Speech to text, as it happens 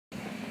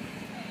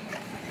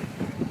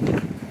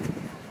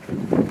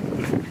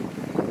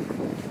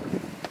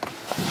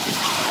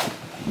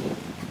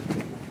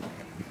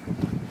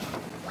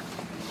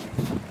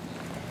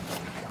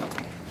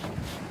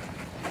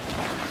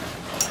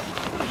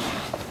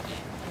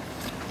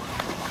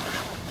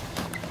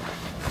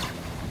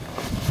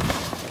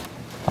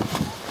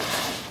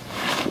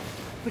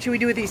What should we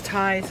do with these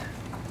ties?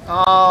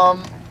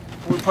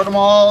 We put them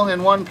all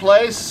in one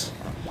place.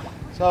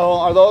 So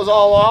are those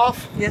all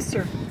off? Yes,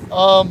 sir.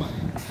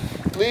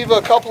 Leave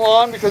a couple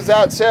on because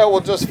that sail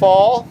will just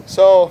fall.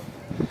 So,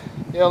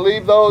 you know,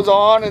 leave those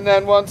on, and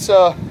then once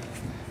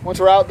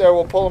we're out there,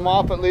 we'll pull them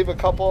off, but leave a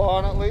couple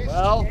on at least.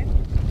 Well, okay.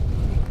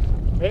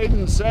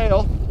 Maiden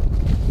sail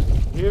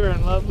here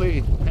in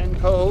lovely Penn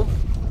Cove.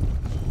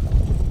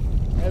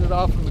 Headed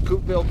off from the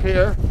Coupeville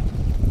Pier,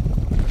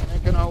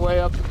 making our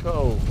way up the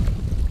cove.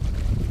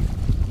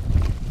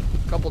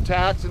 A couple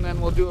tacks, and then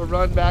we'll do a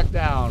run back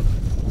down.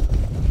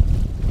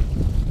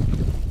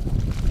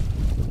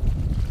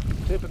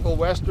 Typical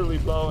westerly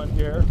blow in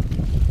here.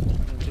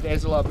 And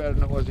today's a lot better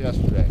than it was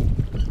yesterday.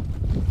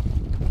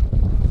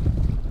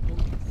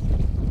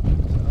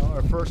 So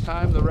our first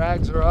time, the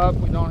rags are up.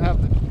 We don't have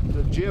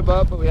the jib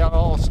up, but we have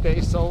all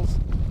staysails.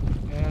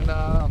 And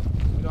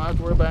we don't have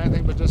to worry about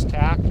anything but just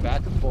tack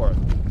back and forth.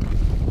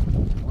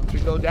 Once we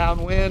go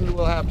downwind,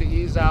 we'll have to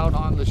ease out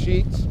on the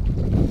sheets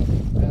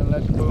and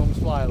let the booms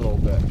fly a little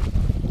bit.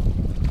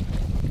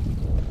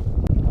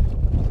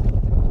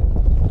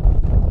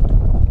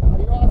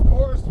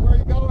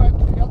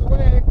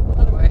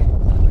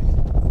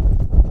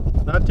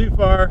 Not too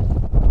far.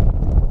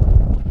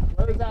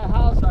 Where's that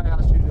house I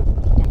asked you to?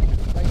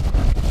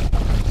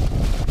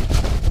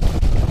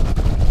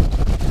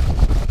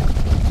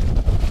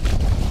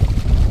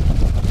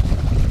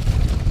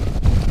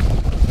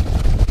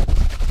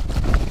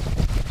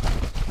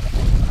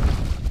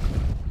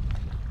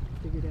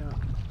 Figure it out.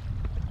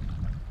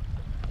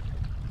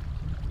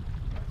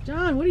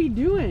 John, what are you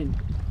doing?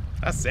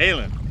 I'm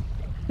sailing.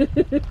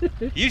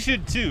 You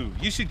should too.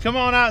 You should come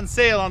on out and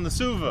sail on the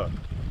Suva.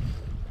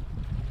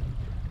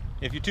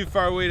 If you're too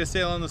far away to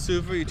sail on the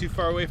Suva, you're too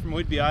far away from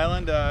Whidbey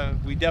Island,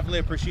 we definitely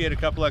appreciate a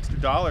couple extra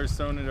dollars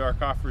thrown into our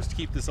coffers to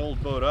keep this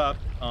old boat up.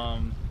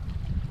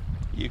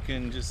 You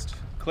can just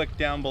click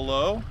down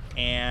below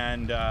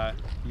and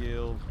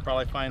you'll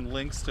probably find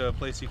links to a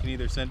place you can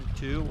either send it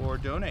to or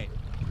donate,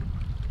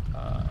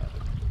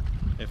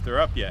 if they're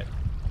up yet.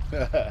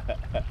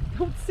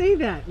 Don't say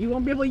that. You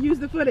won't be able to use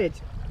the footage,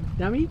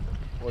 dummy.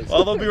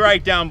 Well, they'll be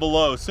right down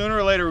below. Sooner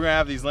or later, we're gonna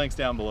have these links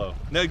down below.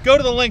 Now, go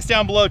to the links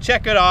down below.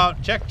 Check it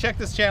out. Check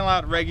this channel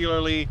out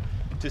regularly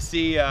to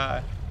see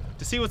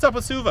what's up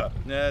with Suva.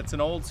 It's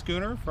an old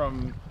schooner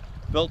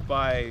built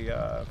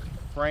by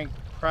Frank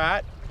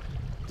Pratt,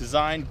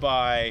 designed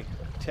by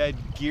Ted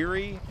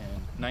Geary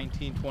in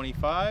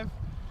 1925,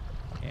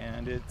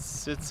 and it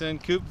sits in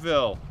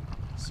Coupeville.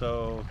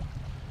 So,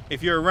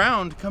 if you're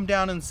around, come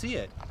down and see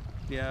it.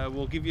 Yeah,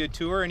 we'll give you a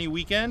tour any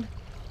weekend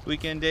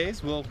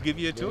days. We'll give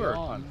you a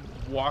tour.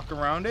 Walk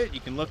around it. You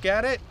can look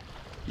at it.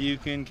 You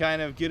can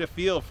kind of get a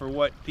feel for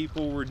what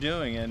people were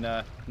doing in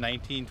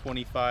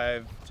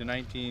 1925 to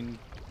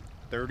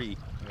 1930.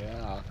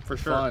 Yeah, for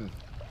sure. Fun.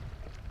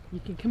 You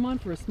can come on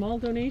for a small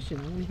donation.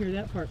 I want to hear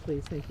that part,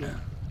 please. Thank you.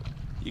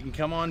 You can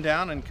come on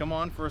down and come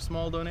on for a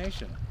small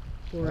donation.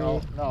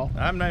 No.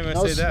 I'm not even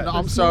going to say that. No,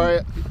 I'm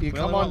sorry. You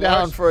come on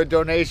down for a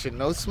donation.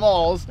 No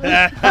smalls.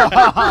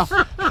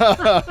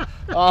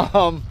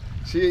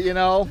 You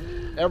know,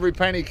 every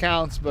penny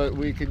counts, but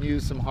we can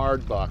use some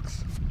hard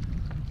bucks.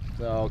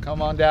 So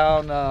come on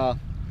down,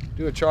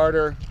 do a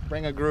charter,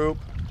 bring a group,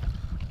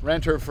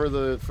 rent her for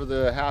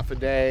the half a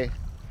day,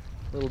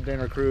 little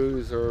dinner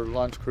cruise or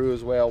lunch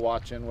cruise, whale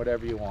watching,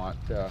 whatever you want.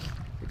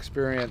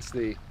 Experience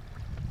the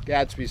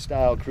Gatsby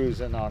style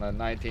cruising on a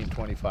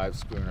 1925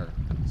 schooner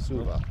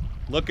Suva.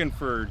 Looking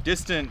for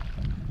distant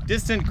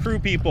crew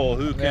people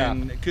who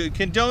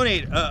can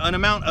donate an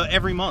amount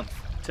every month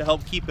to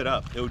help keep it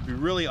up. It would be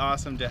really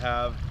awesome to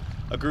have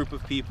a group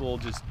of people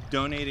just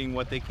donating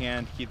what they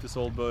can to keep this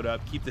old boat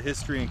up, keep the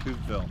history in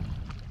Coupeville.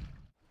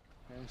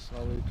 Okay,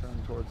 slowly turn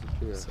towards the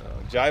pier. So,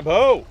 jibe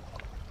ho!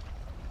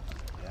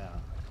 Yeah.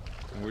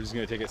 And we're just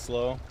gonna take it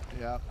slow?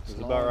 Yeah, is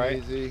it about right?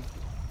 Easy.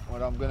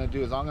 What I'm gonna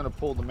do is I'm gonna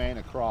pull the main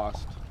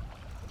across.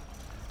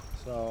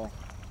 So,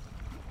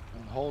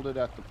 and hold it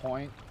at the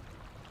point.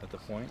 At the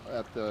point?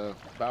 At the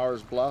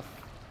Bowers Bluff.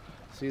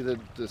 See the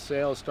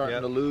sails starting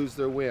to lose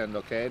their wind,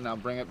 okay? Now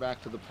bring it back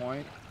to the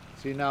point.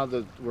 See now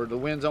where the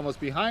wind's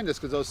almost behind us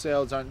because those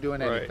sails aren't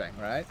doing anything,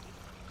 right?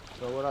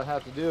 So what I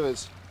have to do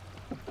is,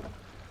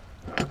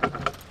 I'm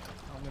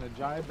gonna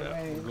jibe the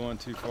main. We're going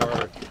too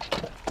far.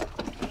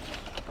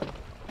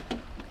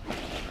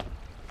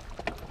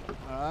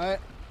 All right,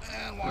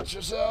 and watch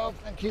yourself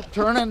and keep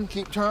turning,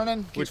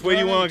 Which way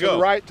do you want to go? To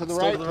the right, to the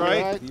right, to the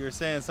right. You were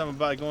saying something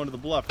about going to the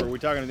bluff, or are we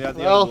talking about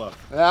the other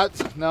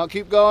bluff? No,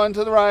 keep going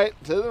to the right,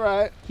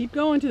 Keep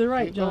going to the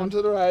right, keep John. Going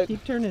to the right.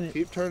 Keep turning it.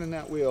 Keep turning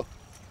that wheel.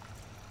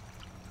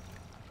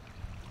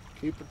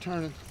 Keep her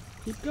turning.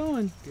 Keep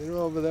going. Get her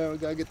over there. We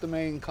gotta get the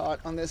main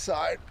caught on this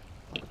side.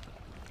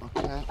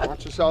 Okay,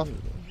 watch yourself.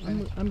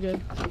 I'm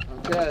good.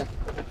 Okay.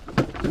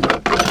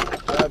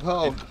 Grab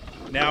ho.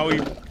 Now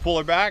we pull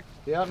her back?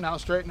 Yep, now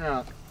straighten her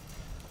out.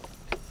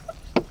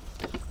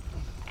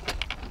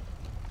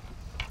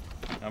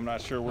 I'm not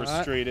sure where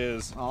straight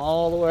is.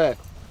 All the way.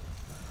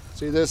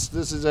 See, this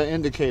is an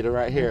indicator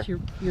right here. That's your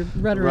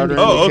rudder Rudder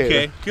indicator. Oh,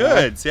 indicator. okay,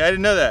 good. See, I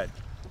didn't know that.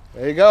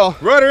 There you go.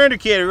 Rudder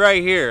indicator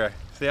right here.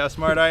 See how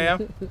smart I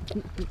am?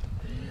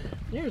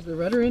 There's the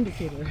rudder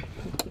indicator.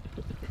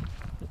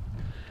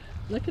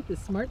 Look at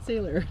this smart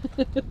sailor.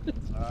 All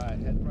right,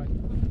 head right.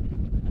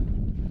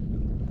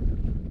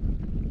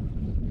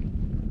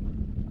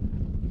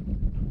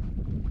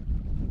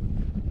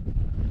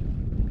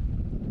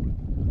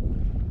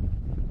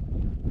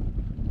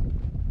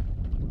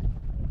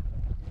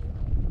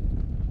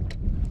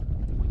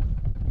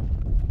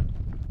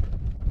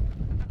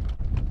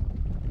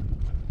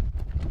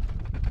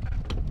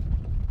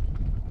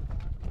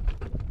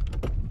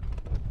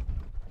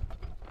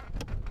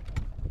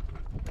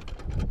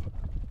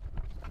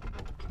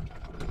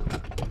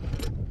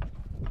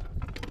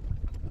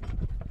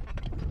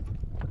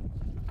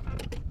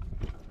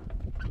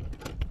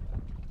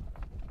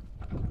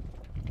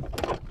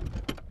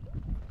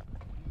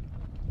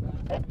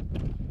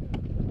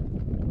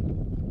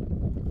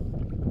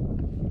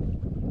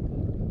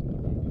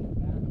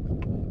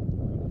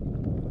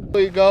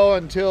 We go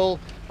until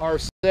our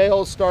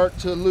sails start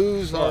to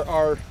lose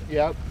our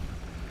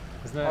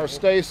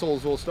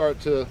staysails will start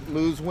to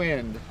lose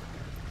wind.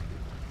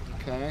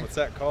 Okay. What's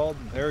that called?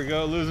 There we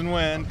go, losing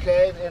wind.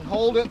 Okay, and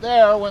hold it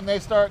there when they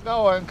start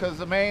going, because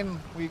the main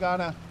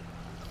gotta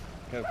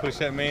push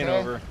that main okay.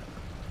 over.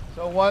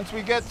 So once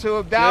we get to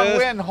a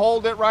downwind,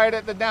 hold it right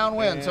at the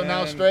downwind. So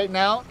now straighten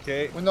out.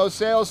 Okay. When those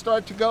sails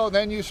start to go,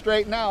 then you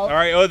straighten out. All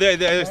right. Oh,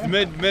 there's the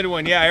mid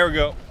one. Yeah, here we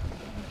go.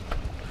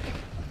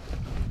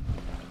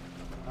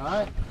 All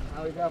right.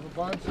 Now we got a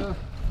bunch of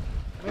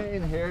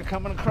main here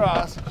coming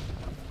across.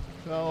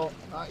 So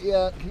not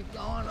yet. Keep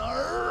going.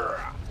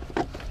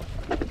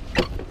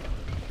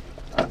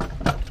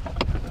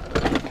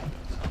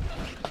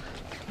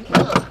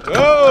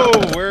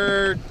 Oh,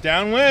 we're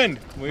downwind.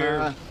 We're.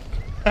 All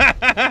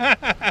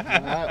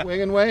right,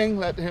 wing and wing.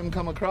 Let him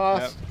come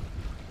across. Yep.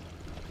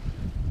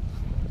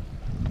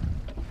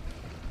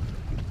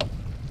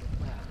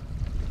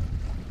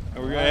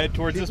 Are we gonna head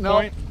towards this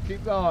point?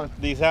 Keep going.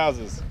 These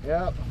houses.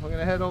 Yep, we're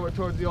gonna head over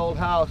towards the old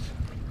house.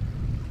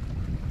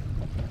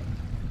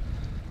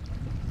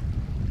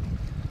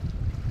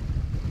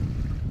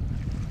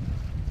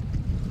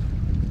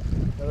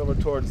 Head over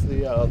towards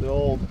the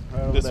old.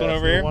 Right over This there. one over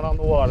So the here? one on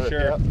the water.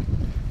 Sure. Yep.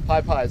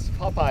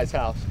 Popeye's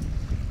house.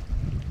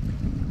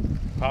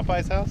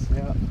 Popeye's house?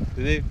 Yeah.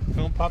 Did they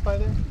film Popeye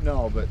there?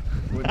 No, but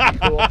would be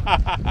cool.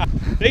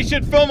 They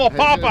should film a They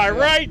should, Popeye yeah.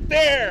 right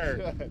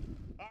there.